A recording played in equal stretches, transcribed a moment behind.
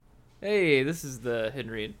Hey, this is the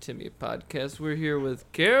Henry and Timmy podcast. We're here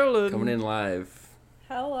with Carolyn. Coming in live.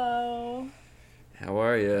 Hello. How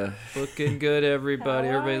are ya? Looking good, everybody.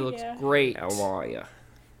 How Everybody are looks ya? great. How are ya?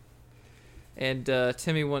 And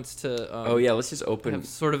Timmy wants to let's just open. have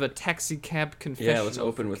sort of a taxi cab confession. Yeah, let's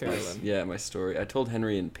open with Carolyn. my story. I told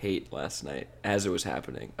Henry and Pate last night as it was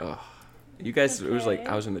happening. Oh, you guys, it was like Okay.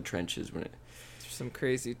 I was in the trenches when it. Some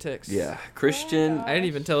crazy ticks. Yeah, Christian. Oh, I didn't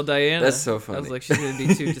even tell Diana. That's so funny. I was like, she's gonna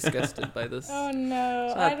be too disgusted by this. Oh no.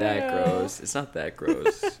 It's I not don't that know. gross. It's not that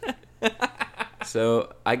gross.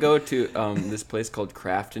 So I go to this place called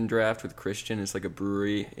Craft and Draft with Christian. It's like a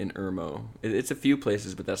brewery in Irmo. It's a few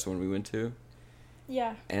places, but that's the one we went to.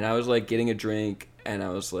 Yeah. And I was like getting a drink, and I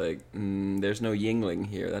was like, there's no Yingling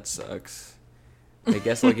here. That sucks. I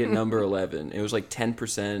guess I'll get number 11. It was like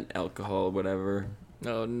 10% alcohol, whatever.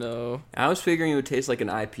 Oh no. I was figuring it would taste like an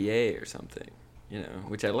IPA or something,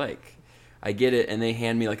 which I like. I get it, and they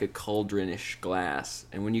hand me like a cauldron-ish glass.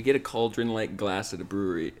 And when you get a cauldron-like glass at a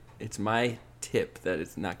brewery, it's my tip that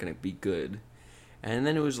it's not going to be good. And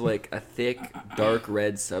then it was like a thick, dark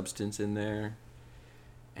red substance in there.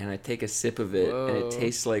 And I take a sip of it, and it Whoa.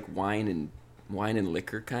 tastes like wine and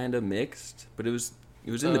liquor kind of mixed. But it was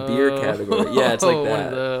in the beer category. Yeah, it's like One that.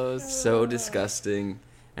 of those. So disgusting.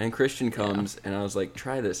 And Christian comes, and I was like,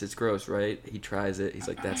 try this. It's gross, right? He tries it. He's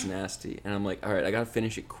like, that's nasty. And I'm like, all right, I got to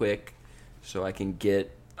finish it quick so I can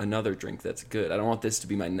get another drink that's good. I don't want this to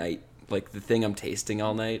be my night, like the thing I'm tasting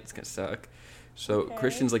all night. It's going to suck. So Okay.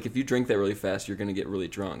 Christian's like, if you drink that really fast, you're going to get really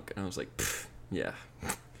drunk. And I was like, yeah.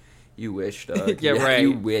 You wish, dog. Yeah, right.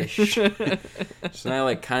 You wish. So then I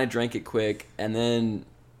like kind of drank it quick, and then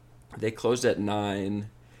they closed at 9,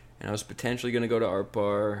 and I was potentially going to go to Art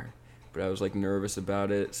Bar, but I was like nervous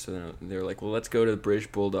about it. So then they were like, well, let's go to the British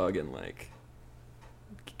Bulldog and like,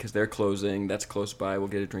 because they're closing, that's close by, we'll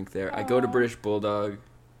get a drink there. I go to Aw. British Bulldog,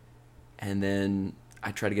 and then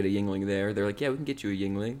I try to get a Yingling there. They're like, yeah, we can get you a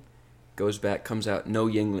Yingling. Goes back, comes out, no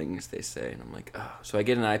Yinglings, they say. And I'm like, oh. So I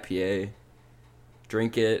get an IPA,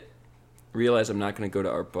 drink it, realize I'm not going to go to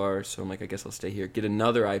Art Bar, so I'm like, I guess I'll stay here. Get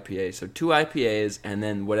another IPA. So 2 IPAs, and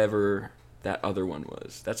then whatever that other one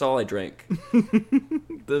was. That's all I drank.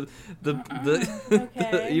 the the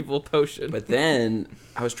Okay. evil potion. But then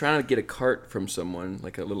I was trying to get a cart from someone,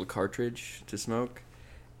 like a little cartridge to smoke,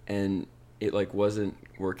 and it like wasn't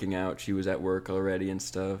working out. She was at work already and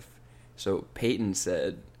stuff. So Peyton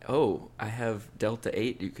said, oh, I have Delta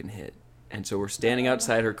 8 you can hit. And so we're standing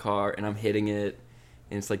outside her car, and I'm hitting it,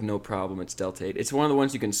 and it's like, no problem, it's Delta 8. It's one of the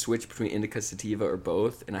ones you can switch between Indica Sativa or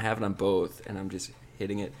both, and I have it on both, and I'm just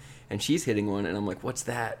hitting it. And she's hitting one, and I'm like, what's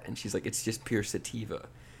that? And she's like, it's just pure Sativa.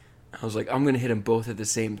 I was like, I'm going to hit them both at the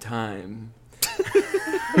same time.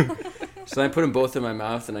 So then I put them both in my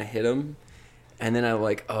mouth, and I hit them. And then I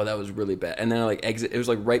like, oh, that was really bad. And then I like exit. It was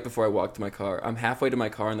like right before I walked to my car. I'm halfway to my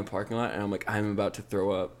car in the parking lot, and I'm like, I'm about to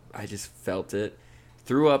throw up. I just felt it.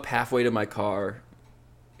 Threw up halfway to my car.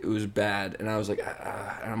 It was bad. And I was like,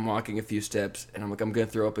 and I'm walking a few steps, and I'm like, I'm going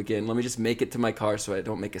to throw up again. Let me just make it to my car so I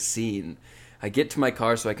don't make a scene. I get to my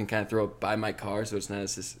car so I can kind of throw up by my car so it's not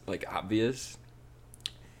as just, like, obvious.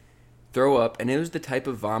 Throw up, and it was the type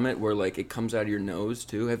of vomit where, like, it comes out of your nose,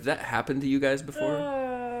 too. Have that happened to you guys before?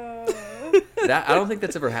 I don't think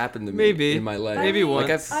that's ever happened to me Maybe. in my life. Maybe Like,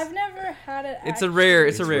 once. I've never had it. It's a actually. rare.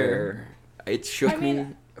 It's a rare. It shook I mean,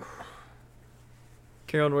 me.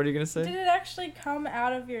 Carolyn, what are you gonna say? Did it actually come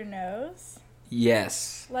out of your nose?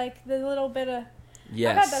 Yes. Like the little bit of.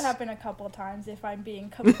 Yes. I've had that happen a couple of times, if I'm being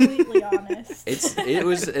completely honest. It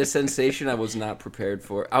was a sensation I was not prepared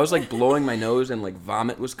for. I was like blowing my nose and like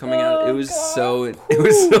vomit was coming out. It Oh, was God. it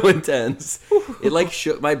was so intense. It like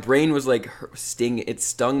shook. My brain was like it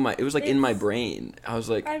stung my. It was like in my It's- brain. I was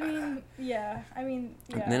like. I mean, yeah.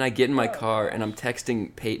 And then I get in my Oh, car and gosh. I'm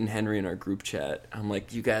texting Peyton Henry in our group chat. I'm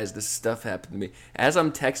like, you guys, this stuff happened to me. As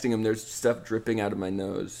I'm texting him, there's stuff dripping out of my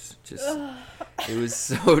nose. Just, it was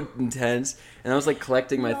so intense. And I was like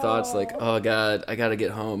collecting my thoughts, like, No. oh God, I gotta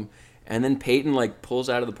get home. And then Peyton like pulls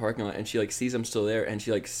out of the parking lot and she like sees I'm still there and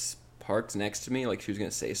she like parks next to me like she was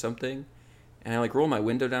gonna say something. And I like roll my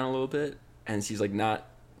window down a little bit and she's like not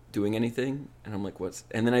doing anything, and I'm like, what's?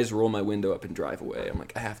 And then I just roll my window up and drive away. I'm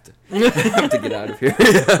like, I have to get out of here.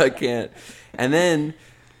 Yeah, I can't. And then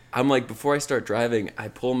I'm like, before I start driving, I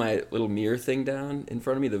pull my little mirror thing down in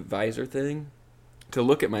front of me, the visor thing, to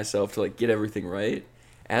look at myself to like get everything right.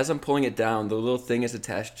 As I'm pulling it down, the little thing it's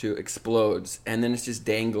attached to explodes, and then it's just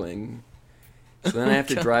dangling. So then I have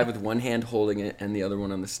to drive with one hand holding it and the other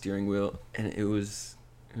one on the steering wheel, and it was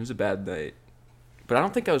a bad night. But I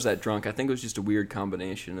don't think I was that drunk. I think it was just a weird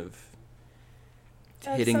combination of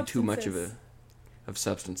hitting too much of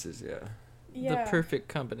substances. substances, yeah. Yeah. The perfect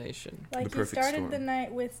combination. Like, The you perfect started storm. the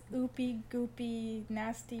night with oopy, goopy,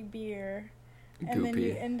 nasty beer. And then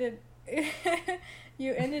you Goopy. ended...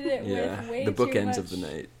 you ended it with way the too bookends much... of the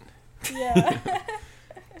night. Yeah.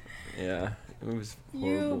 Yeah, it was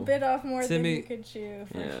You horrible. bit off more than Timmy- you could chew,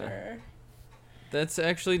 for Yeah. sure. That's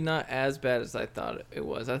actually not as bad as I thought it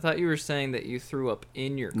was. I thought you were saying that you threw up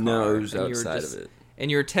in your car. No, it was and you were outside just- of it. And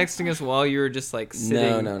you were texting us while you were just like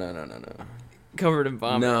sitting No. covered in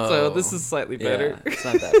vomit. No. So this is slightly better. Yeah, it's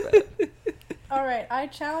not that bad. All right, I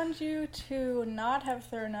challenge you to not have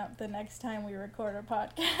thrown up the next time we record a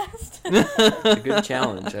podcast. It's a good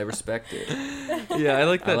challenge. I respect it. Yeah, I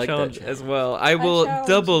like I that like that challenge challenge. as well. I will challenge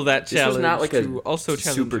double you. that This challenge. was not like a to also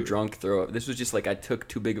challenge super you. drunk throw up. This was just like I took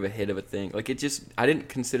too big of a hit of a thing. Like I didn't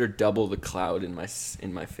consider double the cloud in my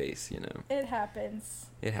face. You know, It happens.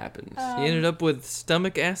 it happens You ended up with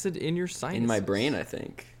stomach acid in your sinuses. in my brain, I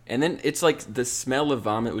think. And then it's like the smell of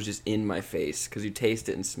vomit was just in my face because you taste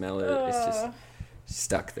it and smell it. It's just Ugh.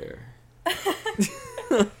 stuck there.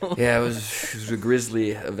 Yeah, it was a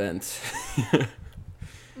grisly event.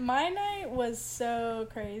 My night was so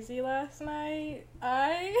crazy last night.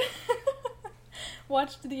 I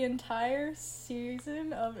watched the entire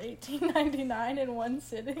season of 1899 in one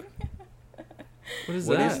sitting. What is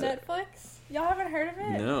What that? is On that? Netflix. Y'all haven't heard of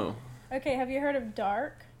it? No, Okay, have you heard of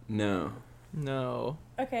Dark? no. No.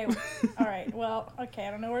 Okay, all right. Well, okay,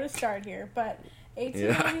 I don't know where to start here, but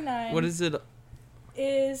 1899 What is it?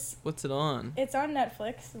 is What's it on? it's on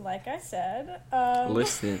Netflix, like I said.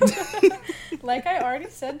 Listen. Like I already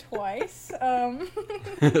said twice.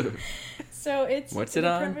 So it's What's the it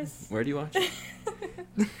on? premise- Where do you watch it?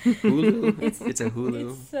 Hulu. It's- It's a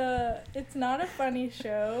Hulu. It's not a funny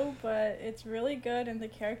show, but it's really good, and the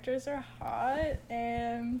characters are hot,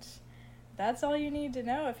 and that's all you need to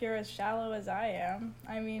know if you're as shallow as I am.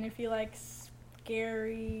 I mean, if you like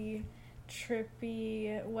scary,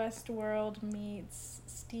 trippy Westworld meets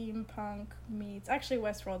steampunk meets... Actually,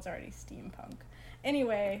 Westworld's already steampunk.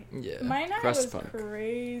 Anyway, Yeah. my night Crust was punk.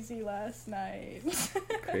 crazy last night.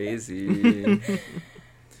 Crazy.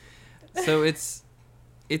 So it's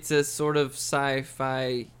a sort of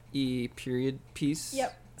sci-fi-y period piece.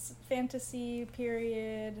 Yep, fantasy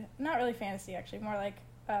period. Not really fantasy, actually. More like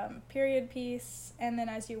period piece. And then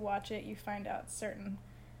as you watch it, you find out certain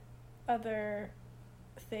other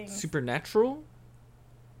things. Supernatural?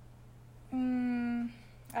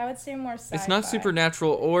 I would say more sci-fi. It's not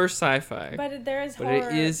supernatural or sci-fi, But there is but horror.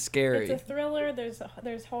 it is scary. It's a thriller.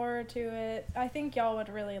 There's horror to it. I think y'all would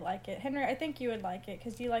really like it. Henry, I think you would like it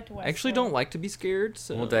because you liked Westworld. I actually don't like to be scared,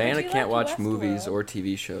 so... Well, Diana you can't like watch movies Westworld? or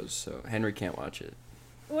TV shows, so Henry can't watch it.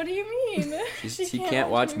 What do you mean? He can't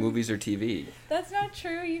watch movies or TV. That's not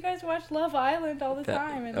true. You guys watch Love Island all the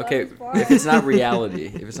time. And Okay, Love is Blind. if it's not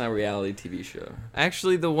reality, TV show.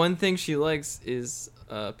 Actually, the one thing she likes is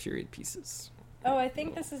period pieces. Oh, I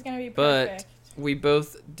think this is gonna be But perfect. we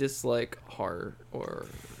both dislike horror or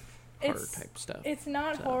horror It's- type stuff. It's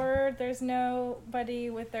not So- horror. There's nobody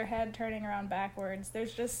with their head turning around backwards.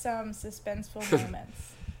 There's just some suspenseful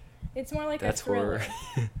moments. It's more like That's a thriller.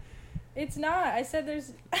 horror. It's not. I said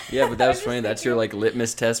there's. Yeah, but I that was just funny. That's thinking- your like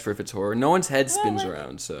litmus test for if it's horror. No one's head Well, spins like-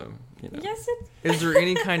 around, so you know. Yes, it. Is there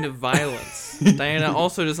any kind of violence? Diana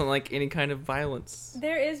also doesn't like any kind of violence.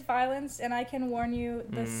 There is violence, and I can warn you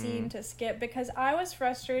the scene to skip because I was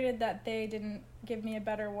frustrated that they didn't give me a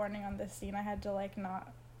better warning on this scene. I had to like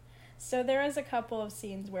not. So there is a couple of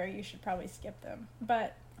scenes where you should probably skip them,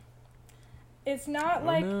 but it's not Oh,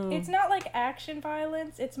 like no. it's not like action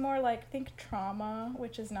violence. It's more like think trauma,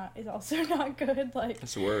 which is also not good. Like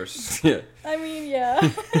It's worse. Yeah. I mean, yeah.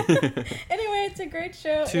 Anyway, it's a great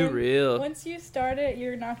show. Too and real. Once you start it,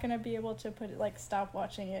 you're not gonna be able to stop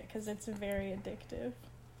watching it because it's very addictive.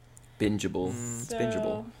 Bingeable. Mm. It's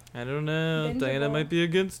bingeable. I don't know. Diana Bingeable. might be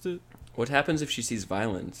against it. What happens if she sees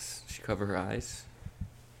violence? She cover her eyes.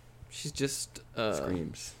 She's just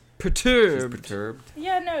Screams. She's perturbed. perturbed.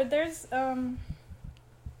 Yeah, no, there's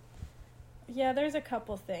yeah, there's a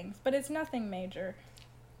couple things, but it's nothing major.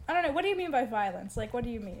 I don't know. What do you mean by violence? Like, what do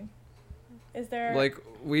you mean? Is there Like,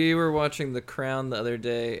 we were watching The Crown the other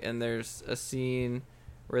day, and there's a scene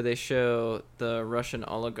where they show the Russian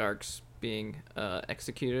oligarchs being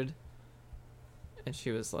executed. And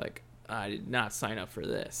she was like, I did not sign up for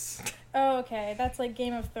this. Oh, okay. That's like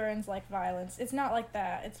Game of Thrones like violence. It's not like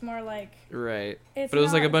that. It's more like Right. it's But it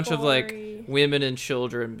was like a not bunch of like gory. women and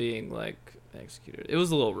children being like executed. It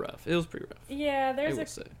was a little rough. It was pretty rough. Yeah, I there's will a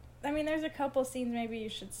say. I mean, there's a couple scenes maybe you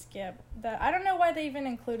should skip. That I don't know why they even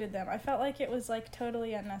included them. I felt like it was like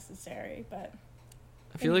totally unnecessary, but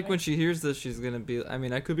I feel like Anyway. when she hears this, she's gonna be. I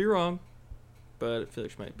mean, I could be wrong, but I feel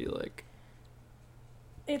like she might be like,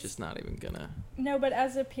 It's just not even gonna. no, but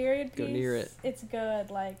as a period Go piece, near it. it's good.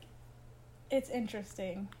 Like, it's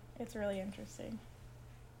interesting. It's really interesting.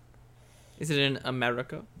 Is it in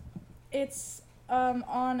America? It's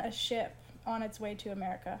on a ship on its way to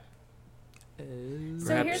America. So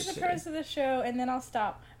Perhaps- here's the premise of the show, and then I'll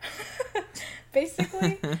stop.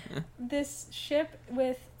 Basically, this ship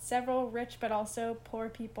with several rich but also poor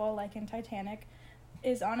people, like in Titanic,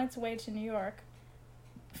 is on its way to New York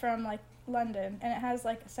from, like, London, and it has,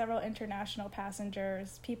 like, several international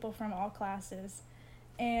passengers, people from all classes,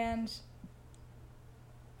 and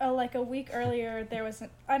like a week earlier there was a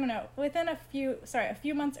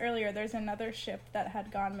few months earlier there's another ship that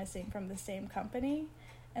had gone missing from the same company,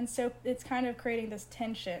 and so it's kind of creating this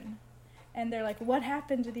tension, and they're like, what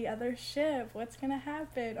happened to the other ship, what's gonna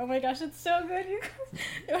happen? Oh my gosh, it's so good, you guys.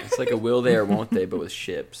 It's like a will they or won't they, but with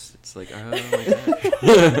ships. It's like, oh my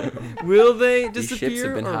gosh. Will they These disappear? ships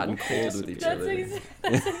have been or hot and won't cold they with each disappear? other.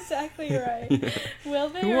 That's exactly right. Will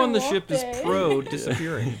they Who or on the won't ship is they? pro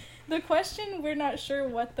disappearing? The question, we're not sure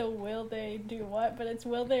what the will they do what, but it's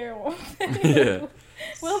will they or won't they? Yeah.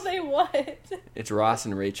 Will they what? It's Ross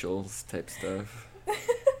and Rachel's type stuff.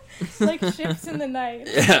 Like ships in the night.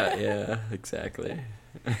 Yeah, exactly.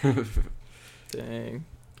 Dang.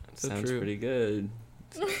 So Sounds true. pretty good.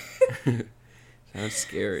 Sounds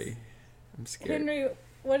scary. I'm scared. Henry,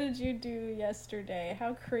 what did you do yesterday?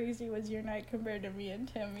 How crazy was your night compared to me and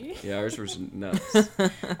Timmy? Yeah, ours was nuts.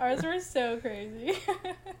 Ours were so crazy.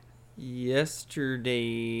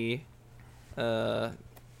 Yesterday,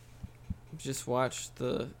 just watched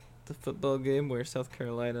the football game where South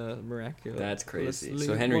Carolina miraculously That's crazy.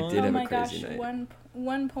 So Henry did Oh have my a crazy gosh, night.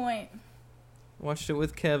 one point. Watched it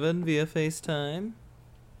with Kevin via FaceTime.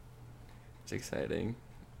 It's exciting.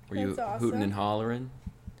 Were That's you awesome. hooting and hollering?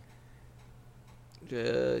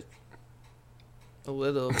 A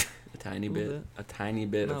little. A tiny Little bit. bit. A tiny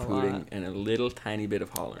bit Not of a hooting lot. and a little tiny bit of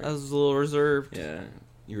hollering. I was a little reserved. Yeah,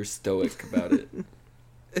 you were stoic about it.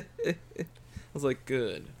 I was like,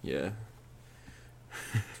 good. Yeah,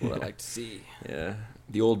 That's what I like to see. yeah.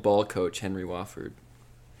 The old ball coach, Henry Wofford.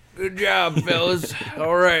 Good job, fellas.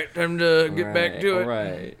 All right, time to get back to it. All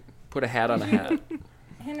right. Put a hat on a hat.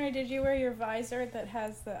 Henry, did you wear your visor that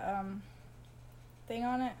has the thing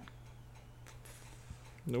on it?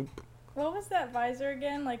 Nope. What was that visor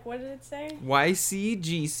again? Like, what did it say?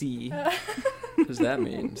 YCGC. What does that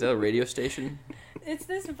mean? Is that a radio station? It's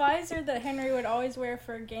this visor that Henry would always wear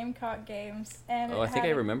for Gamecock games, and Oh, I think I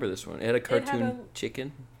remember this one. It had a cartoon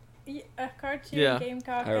chicken. a cartoon Yeah,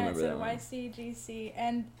 Gamecock, I and it remember said that one. YCGC,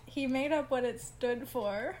 and he made up what it stood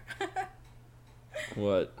for.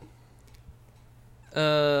 What?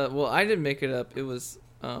 Well, I didn't make it up. It was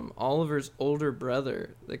Oliver's older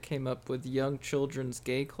brother that came up with Young Children's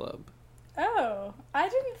Gay Club. Oh, I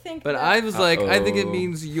didn't think. But that. I was like, I think it Uh-oh.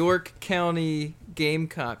 means York County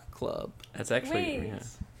Gamecock Club. That's actually Wait. yeah.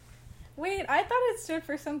 Wait, I thought it stood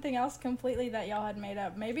for something else completely that y'all had made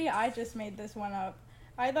up. Maybe I just made this one up.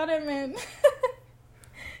 I thought it meant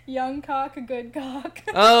young cock, good cock.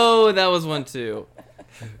 Oh, that was one too.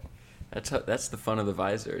 That's the fun of the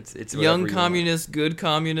visor. It's whatever Young you want. communist, good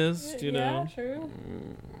communist, you Yeah, know. true.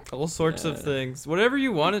 All sorts of Yeah. things. Whatever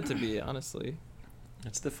you want it to be, honestly.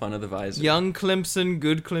 That's the fun of the visor. Young Clemson,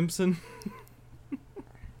 good Clemson.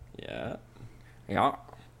 Yeah. Yeah.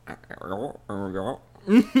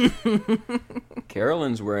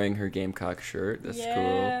 Carolyn's wearing her Gamecock shirt. That's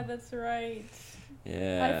Yeah, that's right. cool.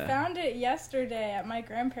 Yeah. I found it yesterday at my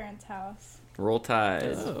grandparents' house. Roll Tide.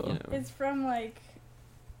 Oh. You know. It's from like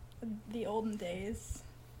the olden days.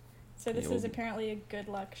 So this The is old- apparently a good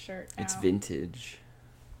luck shirt now. It's vintage.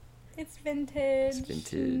 It's vintage. It's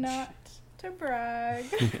vintage. Not to brag.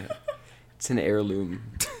 Yeah. It's an heirloom.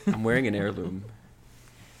 I'm wearing an heirloom.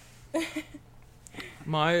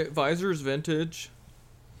 My visor's vintage.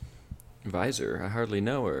 Visor. I hardly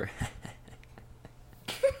know her.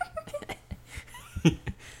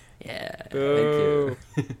 Yeah. Thank you.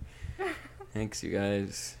 Thanks, you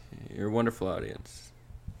guys. You're a wonderful audience.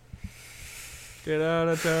 Get out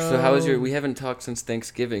of town. So how was your? We haven't talked since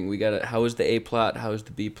Thanksgiving. We got. How was the A plot? How was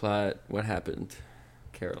the B plot? What happened,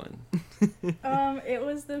 Carolyn? It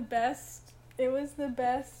was the best. It was the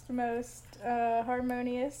best, most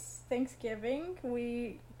harmonious Thanksgiving.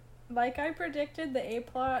 We, like I predicted, the A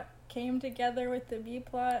plot came together with the B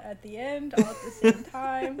plot at the end, all at the same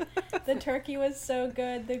time. The turkey was so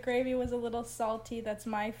good. The gravy was a little salty. That's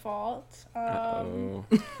my fault. Oh.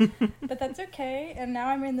 But that's okay. And now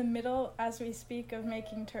I'm in the middle, as we speak, of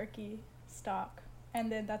making turkey stock,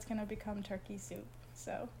 and then that's gonna become turkey soup.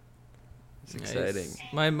 So. It's exciting. Nice.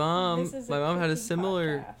 My mom This is a had a cooking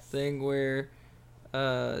similar podcast. thing where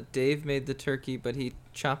Dave made the turkey, but he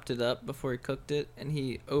chopped it up before he cooked it, and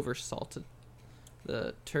he oversalted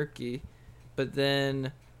the turkey, but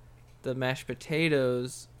then the mashed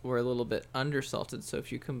potatoes were a little bit undersalted, so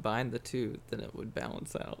if you combine the two, then it would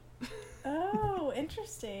balance out. Oh,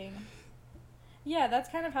 interesting. Yeah, that's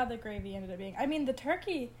kind of how the gravy ended up being. I mean, the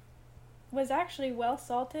turkey was actually well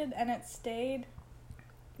salted and it stayed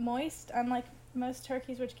moist, unlike most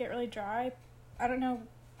turkeys, which get really dry. I don't know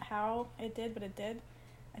how it did, but it did.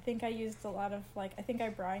 I think I used a lot of, I think I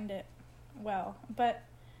brined it well. But,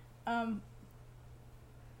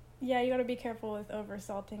 yeah, you gotta be careful with over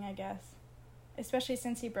salting, I guess. Especially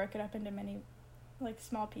since he broke it up into many,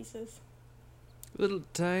 small pieces. Little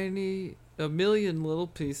tiny, a million little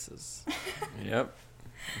pieces. Yep.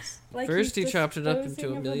 First he he's chopped it up disposing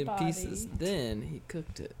into a of million body. pieces, then he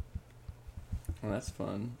cooked it. Well, that's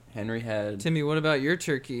fun. Henry had... Timmy, what about your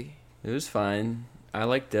turkey? It was fine. I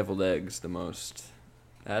like deviled eggs the most.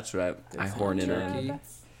 That's what I That's horn in not on. turkey.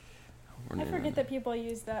 I forget that people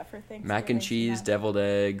use that for Thanksgiving. Mac and cheese, sometimes. deviled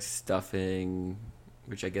eggs, stuffing,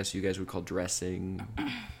 which I guess you guys would call dressing.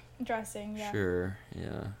 Dressing, yeah. Sure,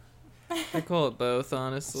 yeah. I call it both,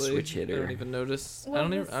 honestly. Switch hitter. I don't even notice.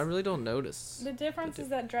 Well, I really don't notice. The difference the is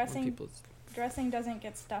that when people- dressing doesn't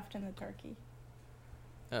get stuffed in the turkey,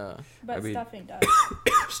 Uh, but I mean- stuffing does.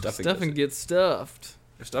 Stuffing stuffing gets stuffed.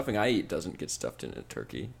 The stuffing I eat doesn't get stuffed in a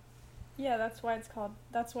turkey. Yeah, that's why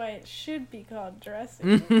it should be called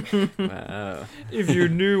dressing. Wow. If you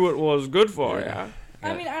knew what was good for Yeah. you.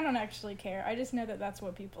 I mean, I don't actually care. I just know that that's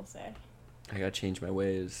what people say. I gotta change my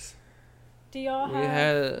ways. Do y'all We have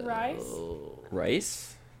had rice?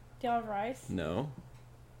 Rice? Do y'all have rice? No.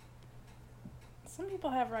 Some people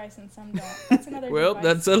have rice and some don't. That's another Well, that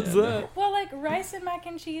divisive- settles Yeah, that. Well, rice and mac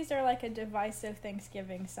and cheese are a divisive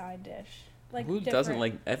Thanksgiving side dish. Who doesn't different-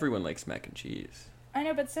 like... Everyone likes mac and cheese. I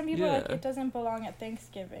know, but some people Yeah. it doesn't belong at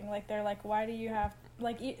Thanksgiving. They're why do you have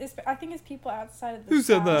I think it's people outside of the Who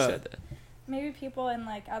said South. Who that? said that? Maybe people in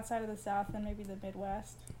outside of the South and maybe the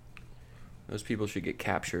Midwest. Those people should get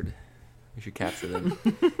captured. We should capture them.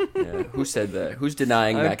 Yeah. Who said that? Who's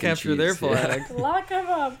denying I'd mac and capture cheese? their Yeah. flag. Lock them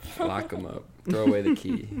up. Lock them up. Throw away the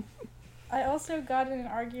key. I also got in an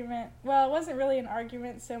argument. Well, it wasn't really an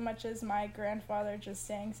argument so much as my grandfather just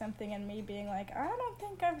saying something and me being like, I don't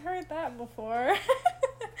think I've heard that before.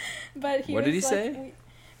 But he What was did he say?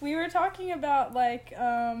 We were talking about the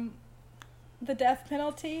death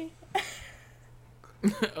penalty.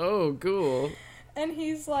 Oh, cool. And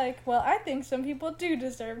he's like, well, I think some people do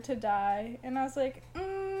deserve to die. And I was like,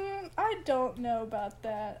 I don't know about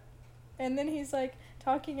that. And then he's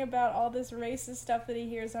talking about all this racist stuff that he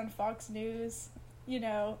hears on Fox News,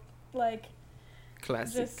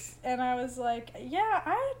 Classic. and I was like, yeah,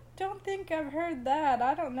 I don't think I've heard that.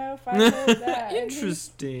 I don't know if I heard that.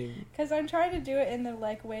 Interesting. Because I'm trying to do it in the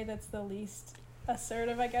way that's the least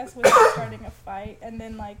assertive, I guess, without starting a fight. And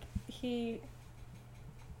then he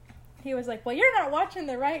was like, well, you're not watching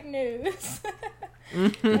the right news.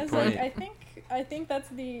 I was like, Right. I think that's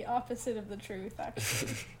the opposite of the truth,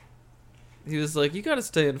 actually. He was like, you gotta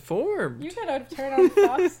stay informed. You gotta turn on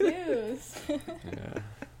Fox News. Yeah.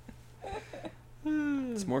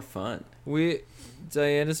 It's more fun.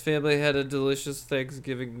 Diana's family had a delicious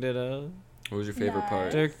Thanksgiving dinner. What was your favorite part?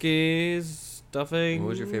 Nice. Turkeys, stuffing. What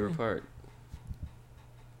was your favorite part?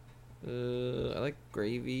 I like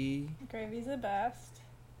gravy. Gravy's the best.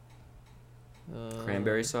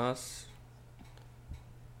 Cranberry sauce?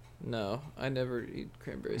 No, I never eat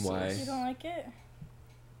cranberry Why? sauce. You don't like it?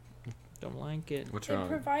 Don't like it. What's It wrong?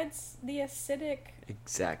 provides the acidic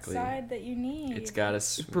Exactly. side that you need. It's got a...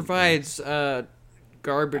 It provides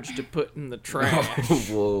garbage to put in the trash.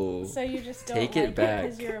 Whoa. So you just don't Take it like back.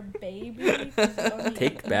 because you're a baby. 'cause you don't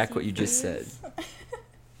Take eat back easy what you just foods?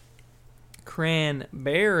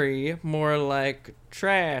 Cranberry, more like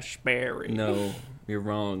trash berry. No, you're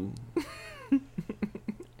wrong.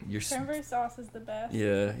 Cranberry sauce is the best.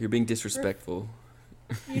 Yeah, you're being disrespectful.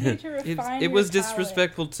 You need to refine It was your palate.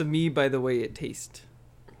 disrespectful to me by the way it tasted.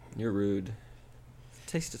 You're rude.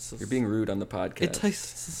 Tasted so. You're being rude on the podcast. It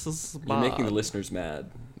tastes so You're making the bad. listeners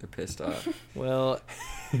mad. They're pissed off. Well,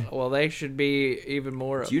 they should be even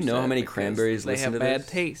more. Do you know how upset many because cranberries they listen have to bad this?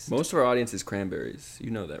 taste? Most of our audience is cranberries.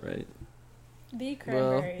 You know that, right? The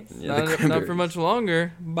Well, cranberries. Yeah, the not for cranberries. much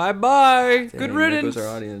longer. Bye bye. Good Dang, riddance. There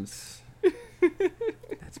goes our audience.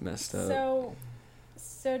 That's messed up.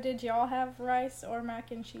 So did y'all have rice or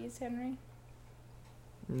mac and cheese, Henry?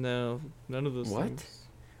 No, none of those What? things.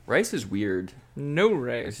 Rice is weird. No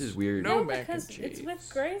rice. Rice is weird. No mac because and it's cheese. with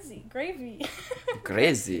gravy.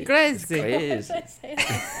 Crazy. Crazy. Why did Crazy. I say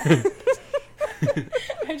that?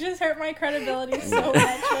 I just hurt my credibility so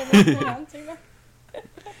much by mispronouncing that.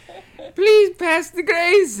 Please pass the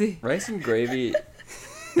gravy. Rice and gravy.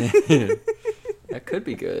 That could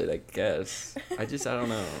be good, I guess. I don't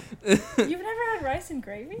know. You've never had rice and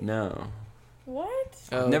gravy? No. What?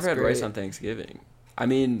 Oh, I've never it's had rice great. on Thanksgiving. I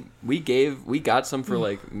mean, we got some for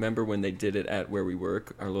like, remember when they did it at where we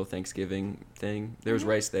work, our little Thanksgiving thing? There was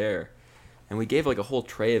rice there. And we gave like a whole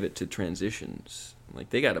tray of it to transitions. Like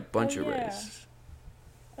they got a bunch of yeah. rice.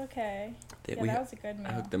 Okay. They- Yeah, we- that was a good I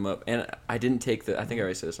meal. hooked them up. And I didn't take I think I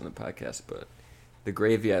already said this on the podcast, but the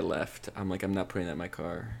gravy I left, I'm like, I'm not putting that in my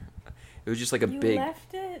car. It was just like a You big,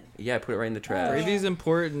 left it? yeah, I put it right in the trash. Gravy's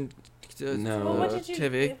important. No. Well, what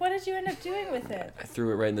Tivy. did you end up doing with it? I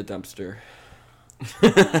threw it right in the dumpster.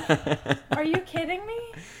 Are you kidding me?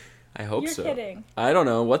 I hope You're so. kidding. I don't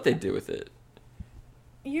know what they do with it.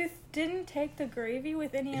 You didn't take the gravy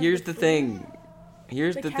with any of Here's the the thing. food?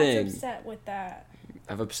 Here's The the cat's thing. upset with that.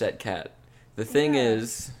 I've upset Cat. The thing Yeah.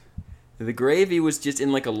 is, the gravy was just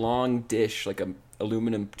in like a long dish, like a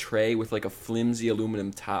aluminum tray with like a flimsy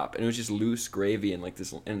aluminum top, and it was just loose gravy and like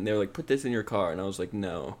this. And they were like, "Put this in your car," and I was like,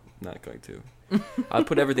 "No, I'm not going to. I'll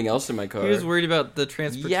put everything else in my car." He was worried about the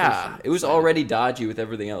transportation. Yeah, it was side. already dodgy with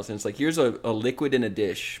everything else, and it's like, here's a liquid in a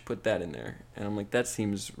dish, put that in there, and I'm like, that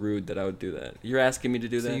seems rude that I would do that. You're asking me to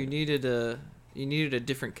do So that? you needed a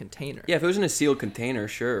different container. Yeah, if it was in a sealed container,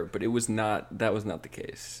 sure, but it was not. That was not the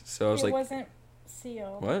case. So I was It like, wasn't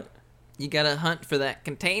sealed. what? You gotta hunt for that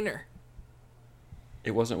container.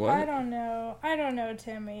 It wasn't what? I don't know,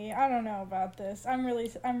 Timmy. I don't know about this. I'm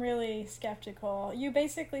really skeptical. You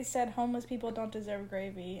basically said homeless people don't deserve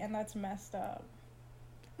gravy, and that's messed up.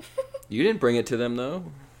 You didn't bring it to them though.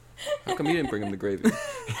 How come you didn't bring them the gravy?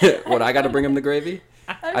 What, I got to bring them the gravy?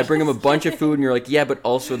 I bring them a bunch of food, and you're like, yeah, but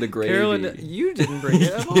also the gravy. Carolyn, you didn't bring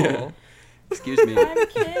it at all. Yeah. Excuse me. I'm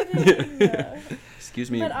kidding. Excuse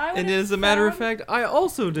me. But I And would've as a matter of found- fact, I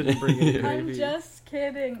also didn't bring any I'm gravy. just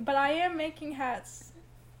kidding. But I am making hats.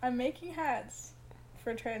 I'm making hats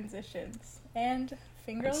for transitions and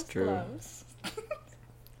fingerless true. gloves.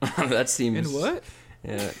 That seems. And what?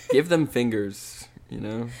 Yeah. Give them fingers. You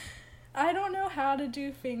know. I don't know how to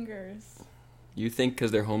do fingers. You think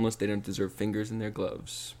because they're homeless they don't deserve fingers in their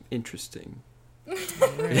gloves? Interesting.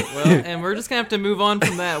 Alright, well, and we're just gonna have to move on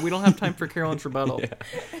from that. We don't have time for Carolyn's rebuttal.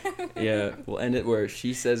 Yeah. We'll end it where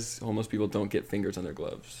she says homeless people don't get fingers on their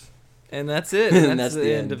gloves. And that's it. And That's, that's the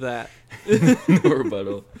the end end. of that. No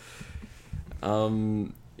rebuttal.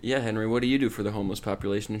 Yeah, Henry, what do you do for the homeless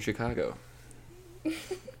population in Chicago?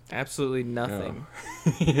 Absolutely nothing.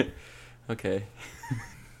 Okay.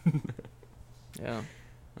 Yeah.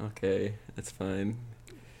 Okay. That's fine.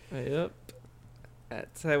 Yep.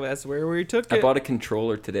 That's where we took it. I bought a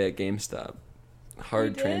controller today at GameStop. Hard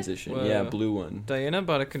You did? transition. Whoa. Yeah, blue one. Diana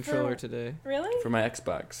bought a controller For- today. Really? For my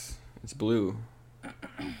Xbox. It's blue.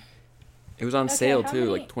 It was on Okay, sale how too,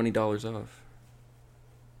 many- like $20 off.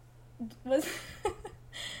 Was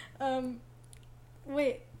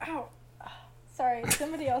wait, ow. Sorry,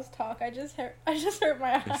 somebody else talk. I just hurt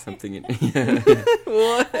my eye. There's something in yeah.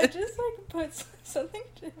 What? I just like put something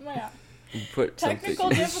in my eye. You put Technical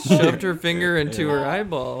something. difficulty. Shoved her finger into her Yeah.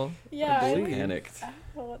 eyeball. Yeah, I believe. like, Panicked.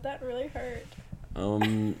 oh, that really hurt.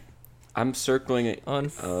 I'm circling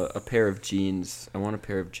On a pair of jeans. I want a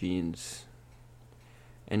pair of jeans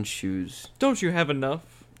and shoes. Don't you have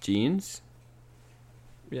enough? Jeans,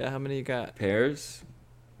 Yeah, how many you got? pairs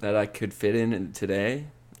that I could fit in today,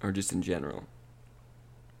 or just in general.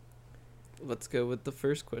 Let's go with the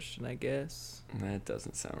first question, I guess. That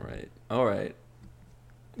doesn't sound right. All right.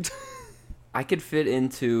 I could fit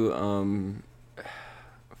into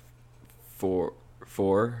four.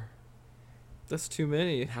 That's too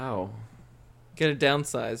many. How? Get a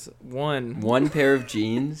downsize. One pair of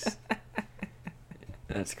jeans.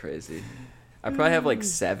 That's crazy. I probably have like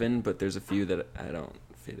 7, but there's a few that I don't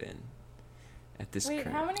fit in. At this Wait,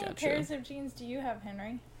 current. how many Gotcha. pairs of jeans do you have,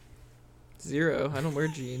 Henry? 0. I don't wear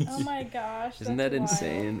jeans. Oh my gosh. Isn't that's that wild.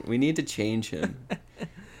 insane? We need to change him.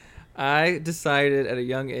 I decided at a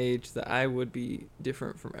young age that I would be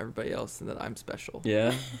different from everybody else and that I'm special.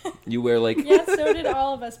 Yeah? You wear like Yeah, so did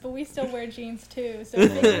all of us, but we still wear jeans too. So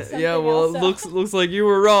figure something Yeah, well, else it out. looks like you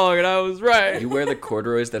were wrong and I was right. you wear the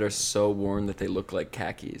corduroys that are so worn that they look like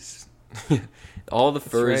khakis. All the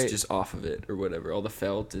fur is right. just off of it or whatever. All the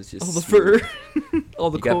felt is just All the smooth. fur. All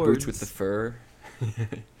the You got boots cords. with the fur.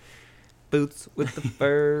 Boots with the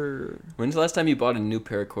fur. When's the last time you bought a new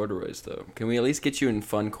pair of corduroys though? Can we at least get you in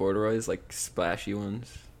fun corduroys, like splashy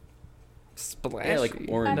ones? Splashy. Yeah, like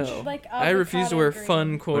orange. No. Like I refuse to avocado wear green.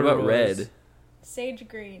 fun What corduroys. about red? Sage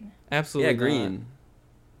green. Absolutely Yeah, green.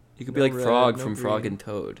 You could be No like red, Frog no from Frog green. and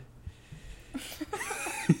Toad.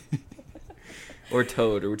 Or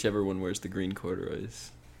Toad, or whichever one wears the green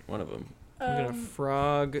corduroys. One of them. I'm gonna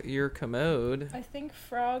frog your commode. I think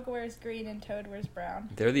Frog wears green and Toad wears brown.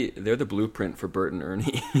 They're the blueprint for Bert and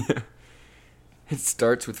Ernie. It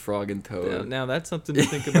starts with Frog and Toad. Now that's something to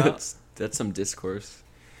think about. That's some discourse.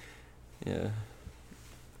 Yeah.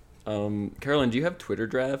 Carolyn, do you have Twitter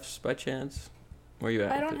drafts by chance? Where are you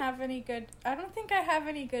at? I don't think I have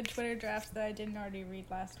any good Twitter drafts that I didn't already read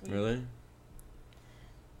last week. Really?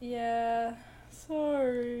 Yeah.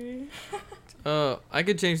 Sorry. Oh, I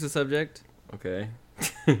could change the subject. Okay.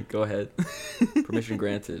 Go ahead. Permission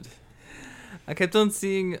granted. I kept on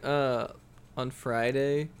seeing on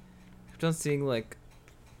Friday, like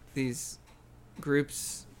these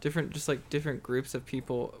groups, different groups of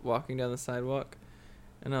people walking down the sidewalk,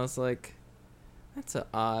 and I was like, that's an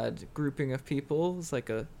odd grouping of people. It's like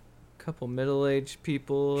a couple middle-aged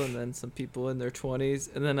people and then some people in their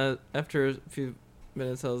 20s, and then after a few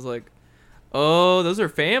minutes I was like, oh, those are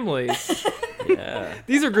families. Yeah.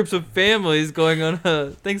 These are groups of families going on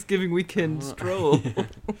a Thanksgiving weekend stroll.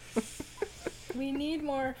 We need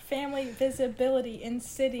more family visibility in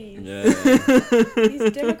cities. Yeah.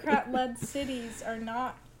 These Democrat-led cities are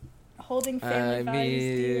not holding family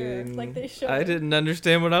values dear like they should. I didn't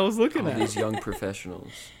understand what I was looking All at. these young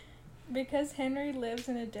professionals. Because Henry lives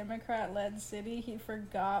in a Democrat-led city, he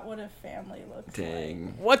forgot what a family looks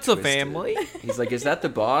Dang. What's a Twisted. family? He's like, is that the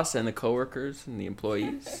boss and the coworkers and the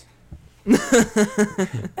employees? I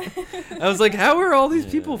was like, how are all these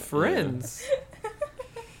Yeah, people yeah. friends?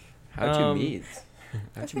 How'd you meet?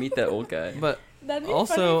 How'd you meet that old guy? But That'd be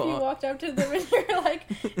Also, funny if you walked up to them and you're like,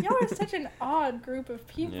 y'all are such an odd group of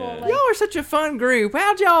people. Yeah. Like, y'all are such a fun group.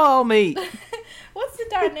 How'd y'all meet? what's the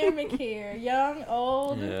dynamic here? Young,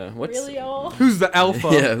 old, Yeah. really old? Who's the alpha?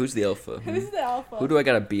 Yeah, who's the alpha? Who's the alpha? Who do I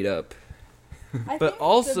gotta beat up? I But think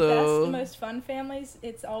also- the best, most fun families,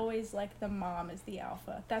 it's always like the mom is the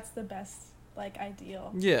alpha. That's the best, like,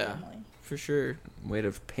 ideal Yeah. family. For sure. Way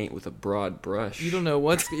to paint with a broad brush. You don't know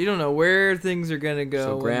where things are gonna go.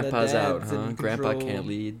 So when the Grandpa's out, dad's huh? in Grandpa control. can't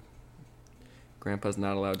lead. Grandpa's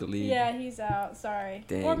not allowed to lead. Yeah, he's out. Sorry.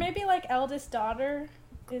 Dang. Or maybe like eldest daughter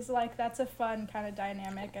is like that's a fun kind of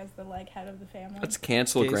dynamic as the like head of the family. Let's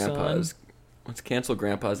cancel Gay grandpas. Let's cancel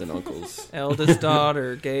grandpas and uncles. Eldest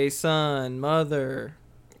daughter, gay son, mother.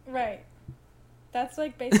 Right. That's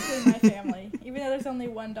like basically my family. Even though there's only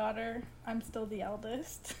one daughter, I'm still the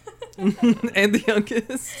eldest. And the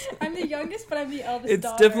youngest. I'm the youngest, but I'm the eldest It's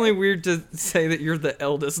daughter. definitely weird to say that you're the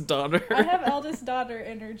eldest daughter. I have eldest daughter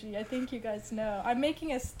energy. I think you guys know. I'm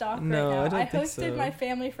making a stock No, right now. I don't I think hosted so. my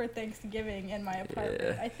family for Thanksgiving in my apartment.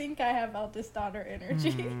 Yeah. I think I have eldest daughter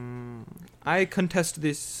energy. I contest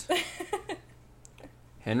this.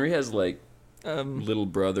 Henry has like Um, little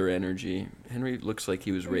brother energy. Henry looks like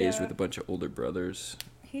he was raised Yeah. with a bunch of older brothers.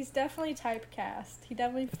 He's definitely typecast. He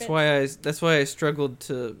definitely fits. that's why I struggled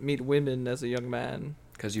to meet women as a young man.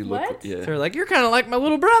 Cause you look, What? yeah. They're like, you're kind of like my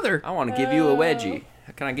little brother. I want to give you a Oh. wedgie.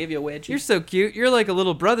 Can I give you a wedgie? You're so cute. You're like a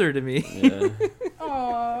little brother to me. Yeah.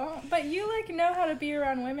 Aw, but you like know how to be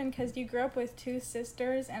around women because you grew up with two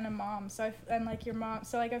sisters and a mom. So and like your mom.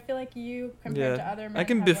 So like I feel like you compared to other men. I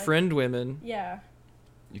can have, like- befriend women. yeah.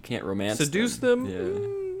 You can't romance Seduce them?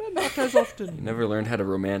 Yeah. Not as often. You never learned how to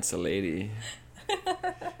romance a lady.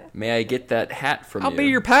 May I get that hat from I'll you? be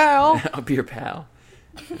your pal. I'll be your pal.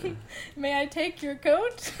 May I take your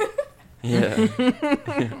coat? Yeah.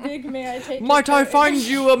 Big may I take Might your I coat? find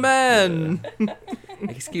you a man?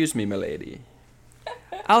 Excuse me, my lady.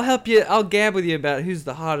 I'll help you. I'll gab with you about who's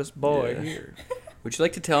the hottest boy Yeah. here. Would you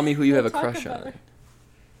like to tell me who you have a We'll talk crush about on? it.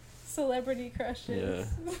 Celebrity crushes.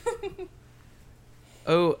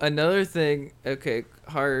 Oh, another thing. Okay,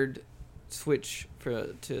 hard switch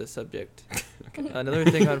to a subject. Another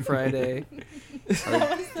thing on Friday.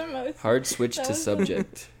 That was the most. Hard switch That to was-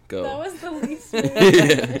 subject. Go. That was the least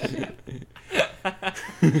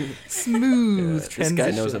smooth. Smooth Yeah, this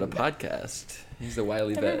guy knows how to transition. podcast. He's the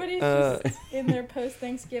wily vet. Everybody's Uh, just in their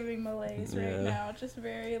post-Thanksgiving malaise Yeah. right now, just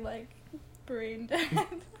very like brain dead.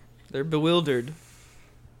 They're bewildered.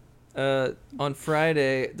 On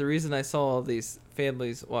Friday, the reason I saw all these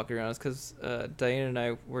families walking around is because Diane and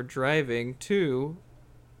I were driving to,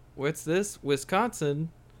 what's this? Wisconsin.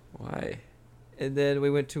 Why? And then we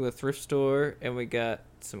went to a thrift store and we got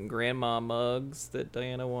some grandma mugs that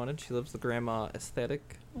Diana wanted. She loves the grandma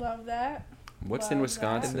aesthetic. Love that. What's in Love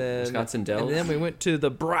Wisconsin? And then, Wisconsin Dells? And then we went to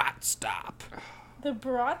the Brat Stop. The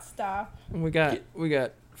brat stop. And we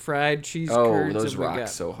got fried cheese Oh, curds. those and we rock got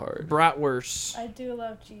so hard. bratwurst. I do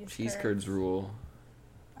love cheese. Cheese curds rule.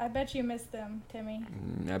 I bet you missed them, Timmy.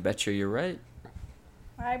 I bet you you're right.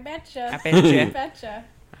 I betcha. I betcha. betcha.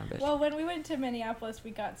 I bet. Well, when we went to Minneapolis,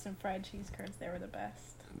 we got some fried cheese curds. They were the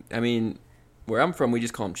best. I mean, where I'm from, we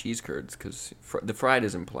just call them cheese curds because the fried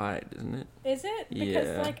is implied, isn't it? Is it? Because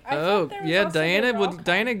Yeah. like I Oh thought there was yeah, also the Diana. raw Well, kind.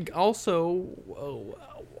 Diana also.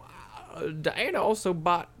 Diana also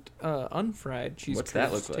bought unfried cheese. What's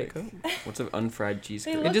that curds look to take like? home. What's an unfried cheese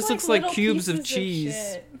They curd? It just looks like little cubes of pieces cheese.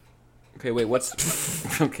 shit. Okay, wait,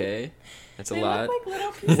 what's... Okay, that's a They lot. look like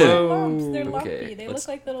little pieces of lumps. They're Whoa. lumpy. Okay, They let's- look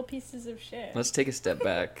like little pieces of shit. Let's take a step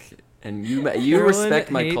back. And you Carolyn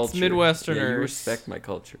respect my hates culture. Midwesterners. Yeah, you respect my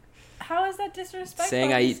culture. How is that disrespectful?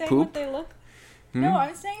 Saying I'm I just eat saying poop? What they look. Hmm? No,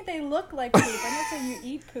 I'm saying they look like poop. I'm not saying you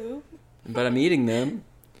eat poop. But I'm eating them.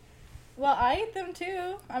 Well, I eat them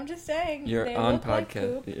too. I'm just saying You're they on look like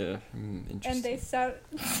podcast. poop, Yeah, interesting. and they sound.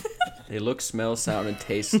 They look, smell, sound, and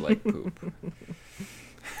taste like poop.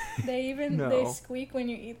 They even No. they squeak when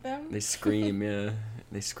you eat them. They scream, yeah.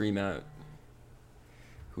 They scream out.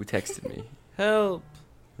 Who texted me? Help!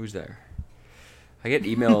 Who's there? I get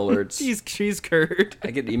email alerts. Cheese curd.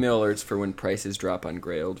 I get email alerts for when prices drop on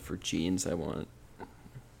Grailed for jeans I want.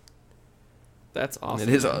 That's awesome.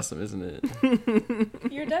 It is awesome, isn't it?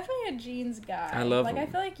 You're definitely a jeans guy. I love Like I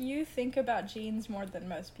them. feel like you think about jeans more than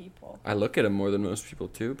most people. I look at them more than most people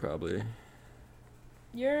too, probably.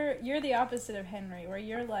 You're the opposite of Henry, where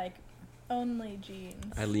you're like only jeans.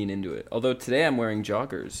 I lean into it. Although today I'm wearing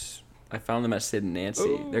joggers. I found them at Sid and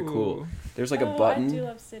Nancy. They're cool. Ooh. There's like a I do button.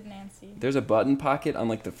 love Sid Nancy. There's a button pocket on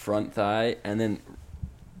like the front thigh, and then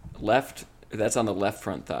left. That's on the left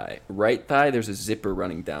front thigh. Right thigh, there's a zipper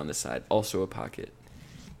running down the side. Also a pocket.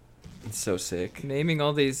 It's so sick. Naming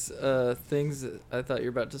all these things, I thought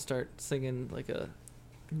you were about to start singing like a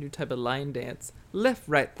new type of line dance. Left,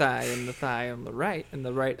 right thigh, and the thigh on the right, and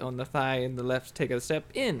the right on the thigh, and the left take a step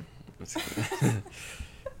in.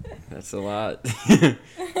 That's a lot.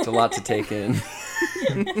 It's a lot to take in.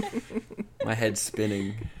 My head's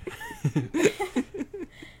spinning.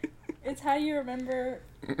 It's how you remember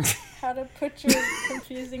how to put your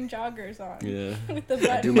confusing joggers on. Yeah. With the button.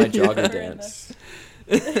 I do my jogger and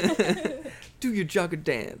the- dance. Do your jogger